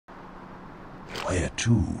Where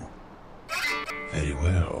to? Very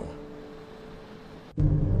well.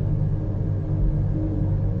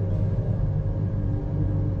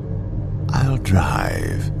 I'll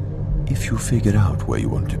drive. If you figure out where you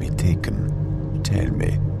want to be taken, tell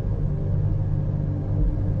me.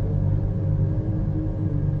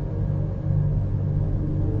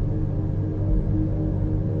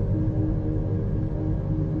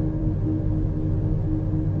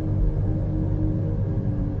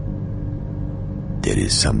 There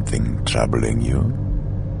is something troubling you?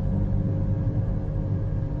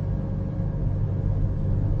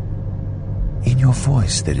 In your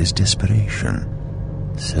voice there is desperation.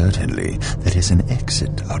 Certainly, there is an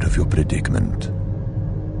exit out of your predicament.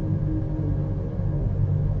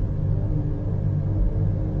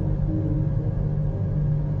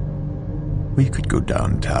 We could go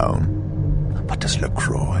downtown, but does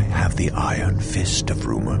LaCroix have the iron fist of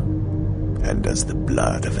rumor? And does the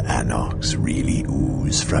blood of Anarchs really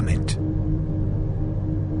ooze from it?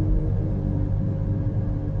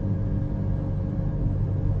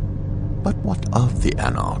 But what of the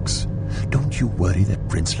Anarchs? Don't you worry that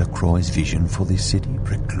Prince LaCroix's vision for this city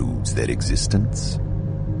precludes their existence?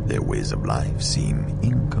 Their ways of life seem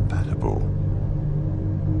incompatible.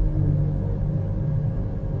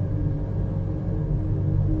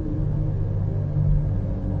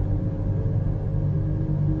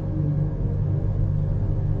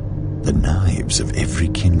 The knives of every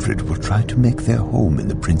kindred will try to make their home in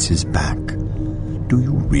the prince's back. Do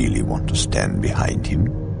you really want to stand behind him?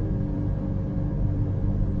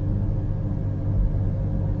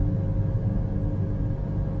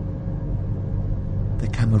 The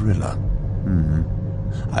Camarilla.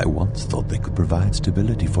 I once thought they could provide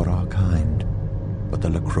stability for our kind, but the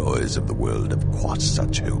LaCroix of the world have quashed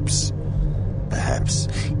such hopes. Perhaps,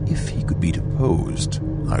 if he could be deposed,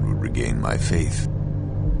 I would regain my faith.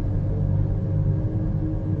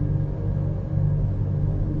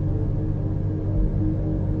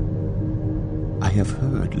 I have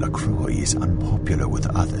heard LaCroix is unpopular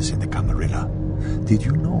with others in the Camarilla. Did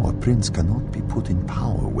you know a prince cannot be put in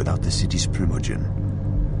power without the city's primogen?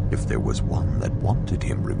 If there was one that wanted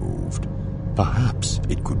him removed, perhaps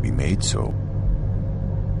it could be made so.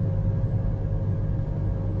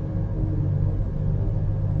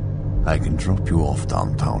 I can drop you off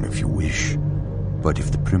downtown if you wish, but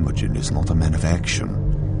if the primogen is not a man of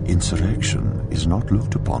action, insurrection is not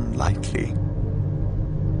looked upon lightly.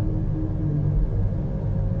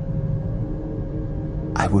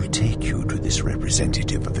 I will take you to this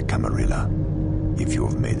representative of the Camarilla, if you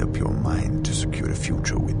have made up your mind to secure a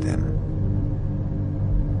future with them.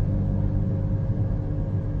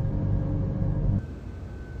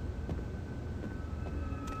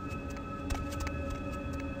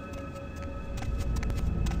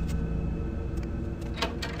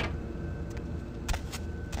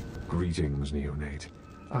 Greetings, Neonate.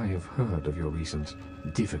 I have heard of your recent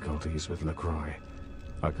difficulties with LaCroix.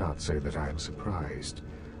 I can't say that I am surprised.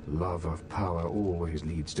 Love of power always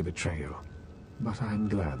leads to betrayal. But I'm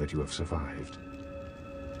glad that you have survived.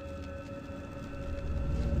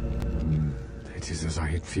 It is as I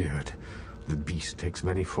had feared. The beast takes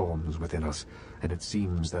many forms within us, and it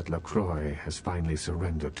seems that LaCroix has finally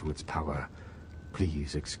surrendered to its power.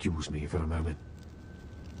 Please excuse me for a moment.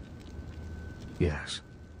 Yes.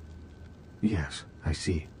 Yes, I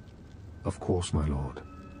see. Of course, my lord.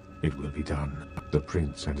 It will be done. The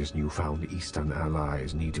prince and his newfound eastern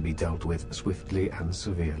allies need to be dealt with swiftly and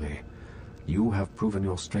severely. You have proven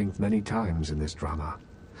your strength many times in this drama.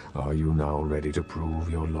 Are you now ready to prove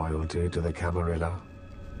your loyalty to the Camarilla?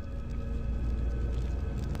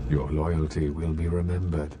 Your loyalty will be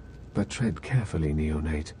remembered, but tread carefully,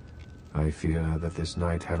 Neonate. I fear that this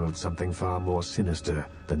night heralds something far more sinister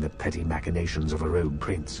than the petty machinations of a rogue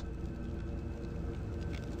prince.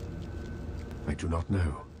 I do not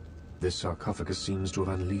know. This sarcophagus seems to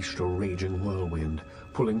have unleashed a raging whirlwind,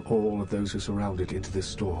 pulling all of those who surround it into this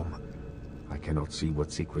storm. I cannot see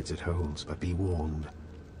what secrets it holds, but be warned.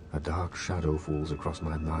 A dark shadow falls across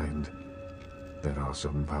my mind. There are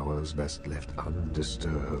some powers best left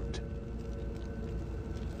undisturbed.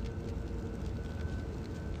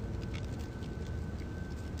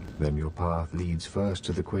 Then your path leads first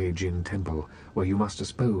to the Kuei Jin Temple, where you must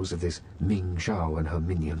dispose of this Ming Xiao and her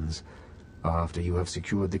minions. After you have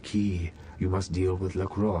secured the key, you must deal with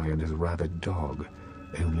LaCroix and his rabid dog.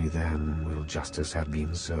 Only then will justice have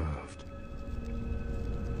been served.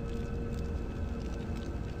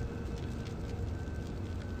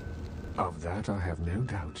 Of that I have no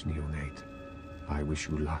doubt, Neonate. I wish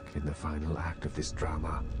you luck in the final act of this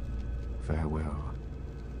drama. Farewell.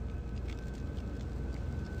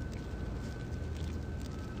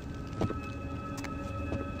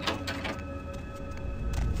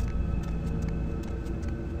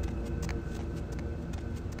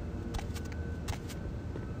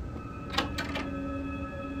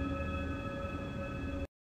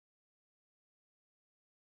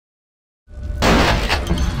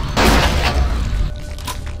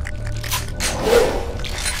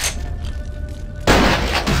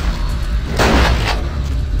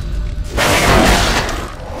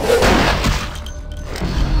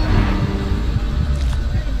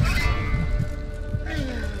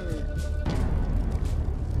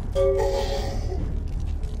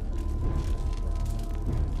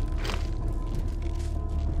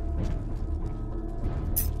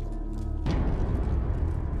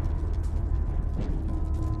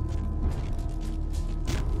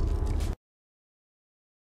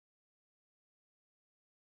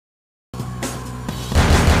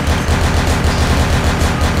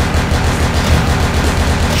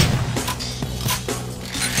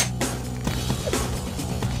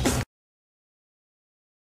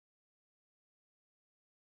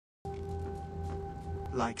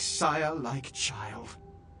 Like sire, like child.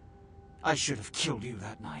 I should have killed you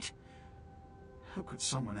that night. How could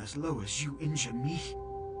someone as low as you injure me?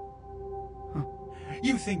 Huh.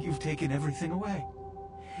 You think you've taken everything away.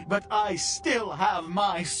 But I still have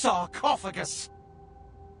my sarcophagus!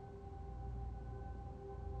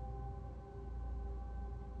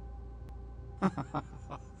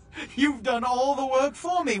 You've done all the work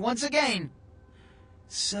for me once again.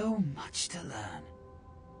 So much to learn.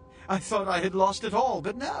 I thought I had lost it all,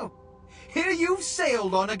 but no. Here you've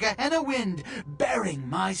sailed on a Gehenna wind, bearing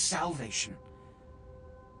my salvation.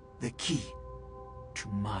 The key to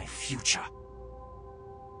my future.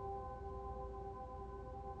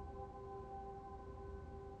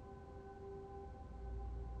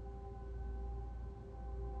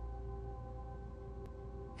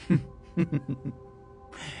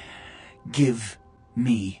 Give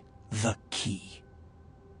me the key.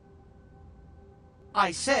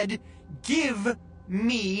 I said, give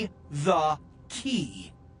me the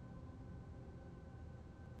key.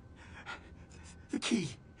 The key.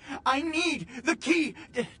 I need the key.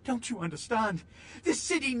 Don't you understand? This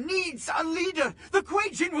city needs a leader. The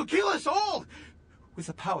Quajian will kill us all. With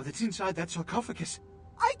the power that's inside that sarcophagus,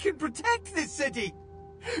 I can protect this city.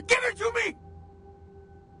 Give it to me!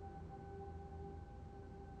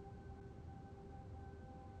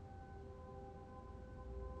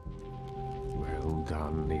 Well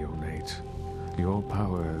done, Neonate. Your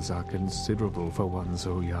powers are considerable for one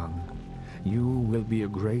so young. You will be a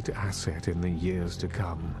great asset in the years to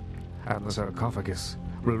come, and the sarcophagus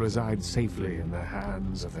will reside safely in the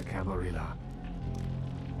hands of the Camarilla.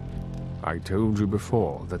 I told you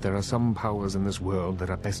before that there are some powers in this world that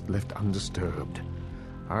are best left undisturbed.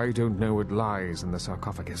 I don't know what lies in the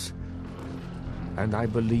sarcophagus, and I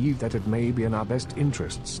believe that it may be in our best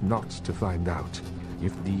interests not to find out.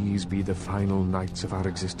 If these be the final nights of our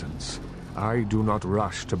existence, I do not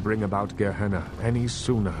rush to bring about Gehenna any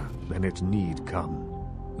sooner than it need come.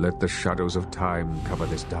 Let the shadows of time cover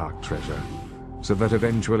this dark treasure, so that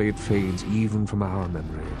eventually it fades even from our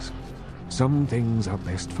memories. Some things are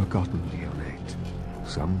best forgotten, Neonate.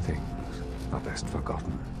 Some things are best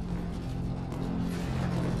forgotten.